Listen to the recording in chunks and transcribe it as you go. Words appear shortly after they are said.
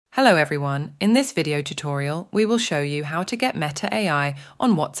Hello everyone, in this video tutorial we will show you how to get Meta AI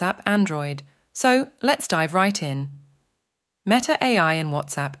on WhatsApp Android. So let's dive right in. Meta AI in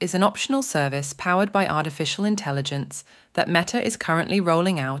WhatsApp is an optional service powered by artificial intelligence that Meta is currently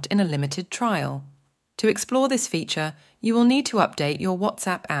rolling out in a limited trial. To explore this feature, you will need to update your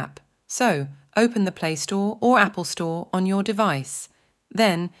WhatsApp app. So open the Play Store or Apple Store on your device.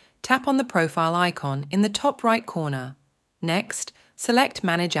 Then tap on the profile icon in the top right corner. Next, select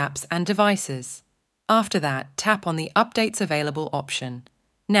Manage Apps and Devices. After that, tap on the Updates Available option.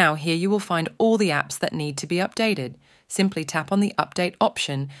 Now here you will find all the apps that need to be updated. Simply tap on the Update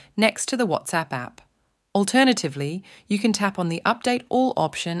option next to the WhatsApp app. Alternatively, you can tap on the Update All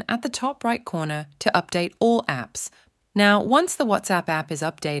option at the top right corner to update all apps. Now, once the WhatsApp app is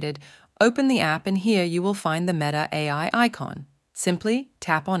updated, open the app and here you will find the Meta AI icon. Simply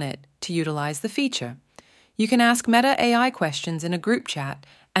tap on it to utilize the feature. You can ask Meta AI questions in a group chat,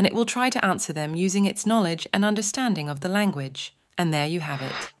 and it will try to answer them using its knowledge and understanding of the language. And there you have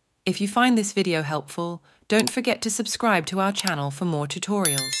it. If you find this video helpful, don't forget to subscribe to our channel for more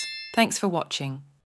tutorials. Thanks for watching.